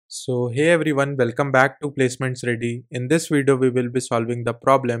So hey everyone, welcome back to Placements Ready. In this video we will be solving the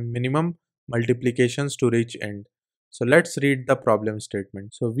problem minimum multiplications to reach end. So let's read the problem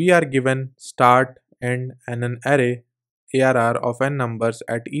statement. So we are given start, end and an array ARR of n numbers.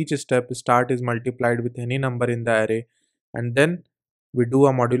 At each step start is multiplied with any number in the array and then we do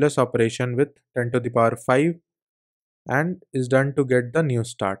a modulus operation with 10 to the power 5 and is done to get the new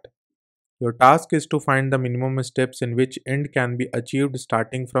start. Your task is to find the minimum steps in which end can be achieved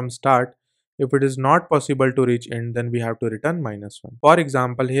starting from start. If it is not possible to reach end, then we have to return -1. For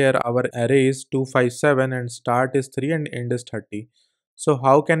example, here our array is 257 and start is 3 and end is 30. So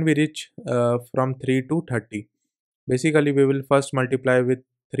how can we reach from 3 to 30? Basically, we will first multiply with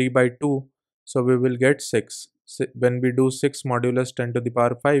 3 by 2. So we will get 6. When we do 6 modulus 10 to the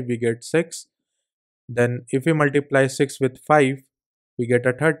power 5, we get 6. Then if we multiply 6 with 5, we get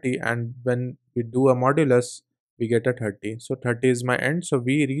a 30, and when we do a modulus, we get a 30. So 30 is my end, so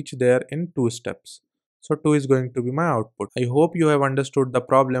we reach there in 2 steps. So 2 is going to be my output. I hope you have understood the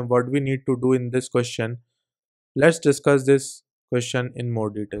problem, what we need to do in this question. Let's discuss this question in more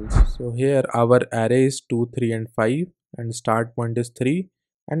details. So here our array is 2, 3 and 5 and start point is 3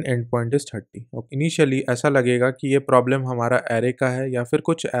 and and point is 30. Initially ऐसा लगेगा कि ये problem हमारा array का है या फिर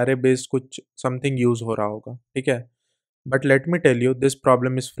कुछ एरे बेस्ड कुछ समथिंग यूज हो रहा होगा, ठीक है. But let me tell you this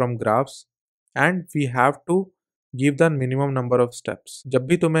problem is from graphs and we have to give the minimum number of steps. जब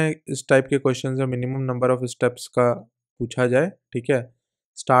भी तुम्हें इस टाइप के क्वेश्चन में मिनिमम नंबर ऑफ स्टेप्स का पूछा जाए, ठीक है,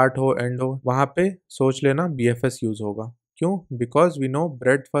 स्टार्ट हो एंड हो, वहाँ पे सोच लेना BFS यूज होगा. क्यों? Because we know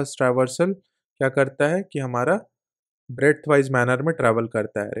bread first traversal क्या करता है कि हमारा ब्रेथ वाइज मैनर में ट्रैवल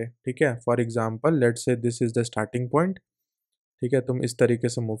करता है रे, ठीक है. फॉर एग्जाम्पल लेट से this is the starting point, ठीक है, तुम इस तरीके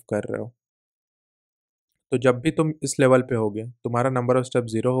से मूव कर रहे हो, तो जब भी तुम इस लेवल पे होगे तुम्हारा नंबर ऑफ स्टेप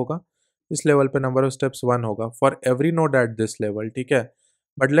 0 होगा, इस लेवल पे नंबर ऑफ स्टेप्स 1 होगा for every node at this level, ठीक है.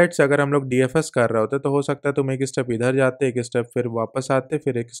 बट लेट्स अगर हम लोग DFS कर रहे होते तो हो सकता है तुम एक स्टेप इधर जाते, एक स्टेप फिर वापस आते,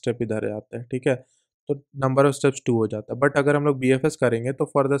 फिर एक स्टेप इधर जाते हैं, ठीक है, तो नंबर ऑफ स्टेप्स 2 हो जाता. बट अगर हम लोग BFS करेंगे तो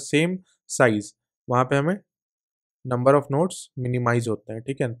फॉर द सेम साइज वहाँ पे हमें नंबर ऑफ नोड्स मिनिमाइज होते हैं,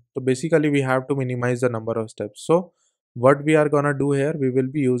 ठीक है. तो basically we have to minimise the number of steps. So what we are gonna do here, we will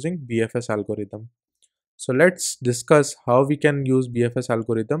be using BFS algorithm. So let's discuss how we can use BFS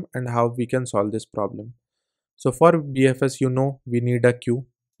algorithm and how we can solve this problem. So for BFS, you know, we need a queue.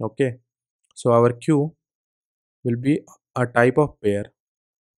 Okay. So our queue will be a type of pair.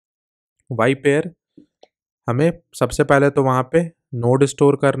 Why pair? हमें सबसे पहले तो वहाँ पे node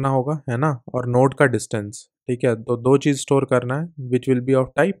store करना होगा, है ना, और नोड का डिस्टेंस, ठीक है. तो दो चीज़ स्टोर करना है which will be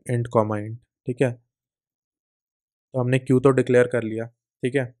of type int comma int, ठीक है. तो हमने क्यू तो डिक्लेयर कर लिया,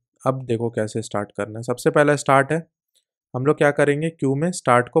 ठीक है. अब देखो कैसे स्टार्ट करना है. सबसे पहला स्टार्ट है, हम लोग क्या करेंगे, क्यू में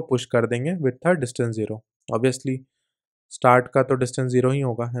स्टार्ट को पुश कर देंगे with a distance 0. Obviously start का तो डिस्टेंस 0 ही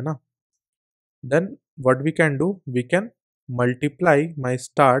होगा, है ना. Then what we can do, we can multiply my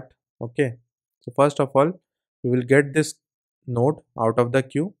start. Okay. So first of all we will get this node out of the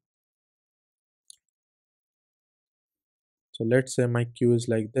queue. So let's say my queue is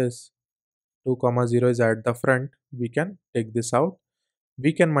like this, 2 comma 0 is at the front. We can take this out.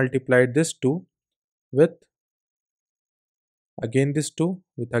 We can multiply this 2 with again this 2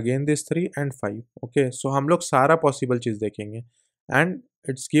 with again this 3 and 5. Okay, so हम लोग सारा possible चीज़ देखेंगे and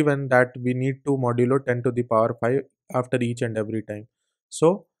it's given that we need to modulo 10 to the power 5 after each and every time.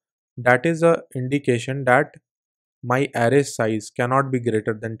 So that is a indication that my array size cannot be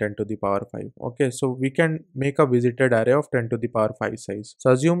greater than 10 to the power 5. Okay, so we can make a visited array of 10 to the power 5 size.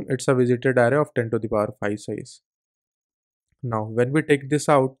 So assume it's a visited array of 10 to the power 5 size. Now when we take this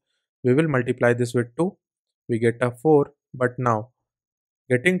out, we will multiply this with 2, we get a 4. But now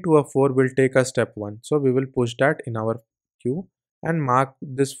getting to a 4 will take a step 1, so we will push that in our queue and mark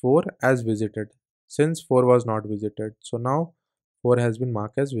this 4 as visited since 4 was not visited. So now 4 has been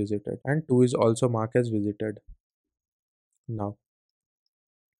marked as visited and 2 is also marked as visited. Now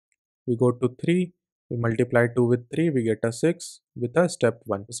we go to 3, we multiply 2 with 3, we get a 6 with a step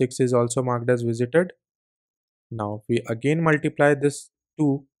 1. 6 is also marked as visited. Now we again multiply this 2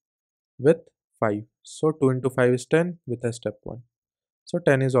 with 5. So 2 into 5 is 10 with a step 1. So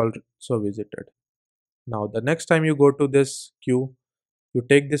 10 is also visited. Now the next time you go to this queue, you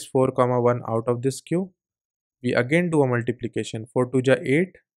take this 4 comma 1 out of this queue. We again do a multiplication. 4 to ja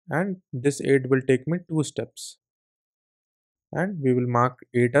 8 and this 8 will take me 2 steps. And we will mark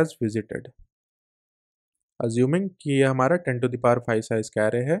 8 as visited. Assuming कि ये हमारा 10 to the power 5 size का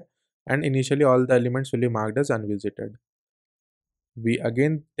array है and initially all the elements will be marked as unvisited. We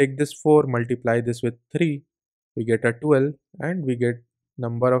again take this 4, multiply this with 3, we get a 12 and we get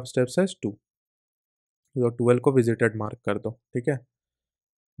number of steps as 2. तो 12 को visited mark कर दो, ठीक है.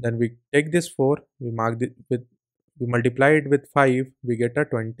 Then we take this 4, we mark it with, we multiply it with 5, we get a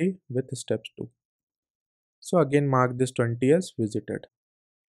 20 with steps 2. So again mark this 20 as visited.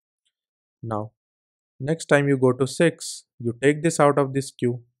 Now next time you go to 6, you take this out of this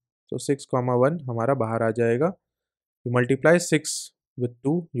queue. So 6, 1 हमारा बाहर आ जाएगा. You multiply 6 with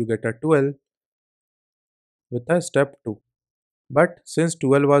 2, you get a 12 with a step 2. But since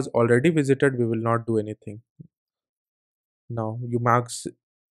 12 was already visited, we will not do anything. Now you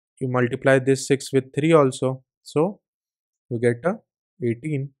multiply this 6 with 3 also. So you get a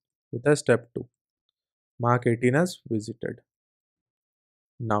 18 with a step 2. Mark 18 as visited.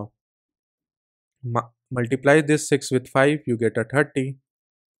 Now multiply this 6 with 5, you get a 30.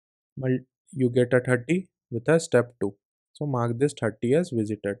 You get a 30 with a step 2. So mark this 30 as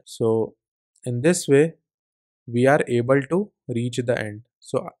visited. So in this way, we are able to reach the end.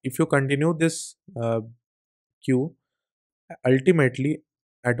 So if you continue this queue, ultimately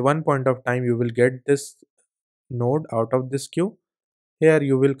at one point of time you will get this node out of this queue. Here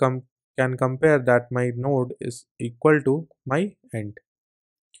you will can compare that my node is equal to my end.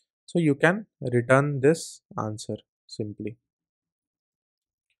 So you can return this answer simply.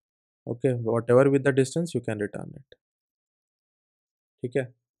 Okay, whatever with the distance you can return it. ठीक है,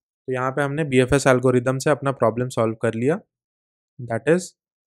 तो यहाँ पे हमने BFS algorithm से अपना problem solve कर लिया. That is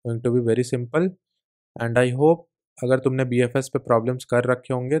going to be very simple and I hope अगर तुमने BFS पे प्रॉब्लम्स कर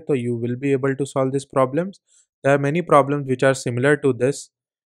रखे होंगे तो you will be able to solve this problems. There are many problems which are similar to this,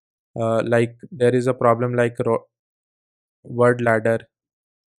 like there is a problem like word ladder,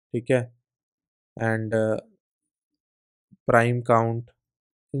 ठीक है, and prime count.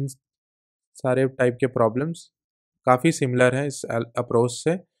 इन सारे टाइप के problems काफ़ी similar हैं इस approach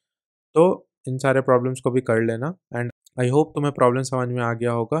से, तो इन सारे प्रॉब्लम्स को भी कर लेना. एंड आई होप तुम्हें प्रॉब्लम समझ में आ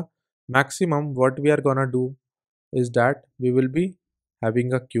गया होगा. Maximum what we are gonna do is that we will be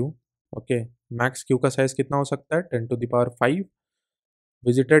having a Q. Okay, max Q का साइज कितना हो सकता है? 10 to the power 5.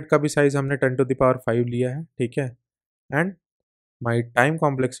 विजिटेड का भी साइज हमने 10 to the power 5 लिया है, ठीक है. And my time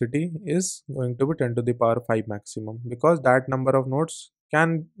complexity is going to be 10 to the power 5 maximum, because that number of nodes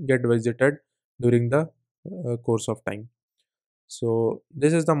can get visited during the course of time. So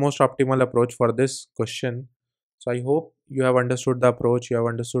this is the most optimal approach for this question. So I hope you have understood the approach, you have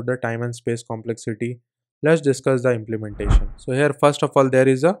understood the time and space complexity. Let's discuss the implementation. So here first of all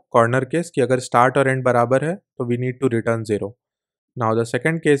there is a corner case कि अगर start और end बराबर है तो we need to return 0. Now the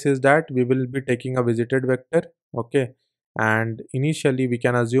second case is that we will be taking a visited vector, okay, and initially we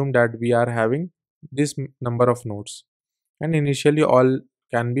can assume that we are having this number of nodes and initially all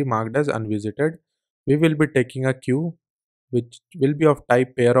can be marked as unvisited. We will be taking a queue which will be of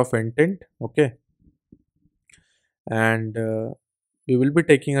type pair of intent, okay, and we will be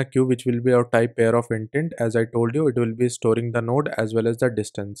taking a queue which will be of type pair of intent. As I told you, it will be storing the node as well as the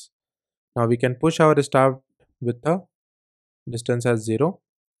distance. Now we can push our start with the distance as 0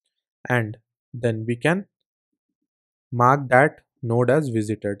 and then we can mark that node as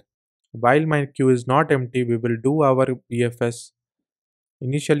visited. While my queue is not empty, we will do our BFS.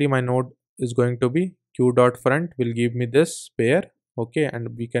 Initially my node is going to be q.front will give me this pair, okay,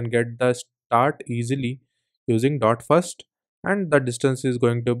 and we can get the start easily using dot first, and the distance is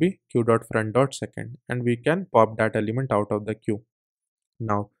going to be q.front.second, and we can pop that element out of the queue.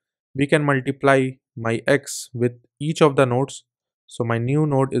 Now we can multiply my x with each of the nodes. So my new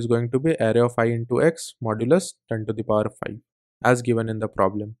node is going to be array of I into x modulus 10 to the power 5 as given in the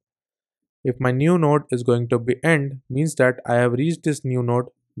problem. If my new node is going to be end, means that I have reached this new node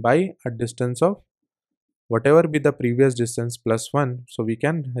by a distance of whatever be the previous distance plus 1. So we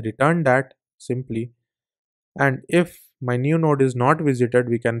can return that simply. And if my new node is not visited,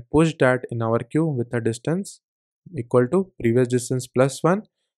 we can push that in our queue with a distance equal to previous distance plus 1,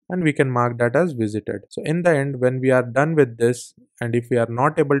 and we can mark that as visited. So in the end, when we are done with this and if we are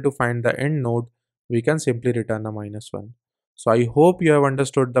not able to find the end node, we can simply return a -1. So I hope you have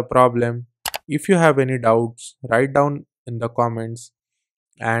understood the problem. If you have any doubts, write down in the comments,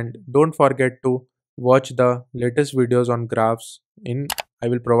 and don't forget to watch the latest videos on graphs. I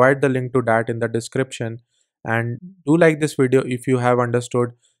will provide the link to that in the description. And do like this video if you have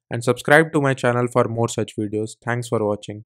understood, and subscribe to my channel for more such videos. Thanks for watching.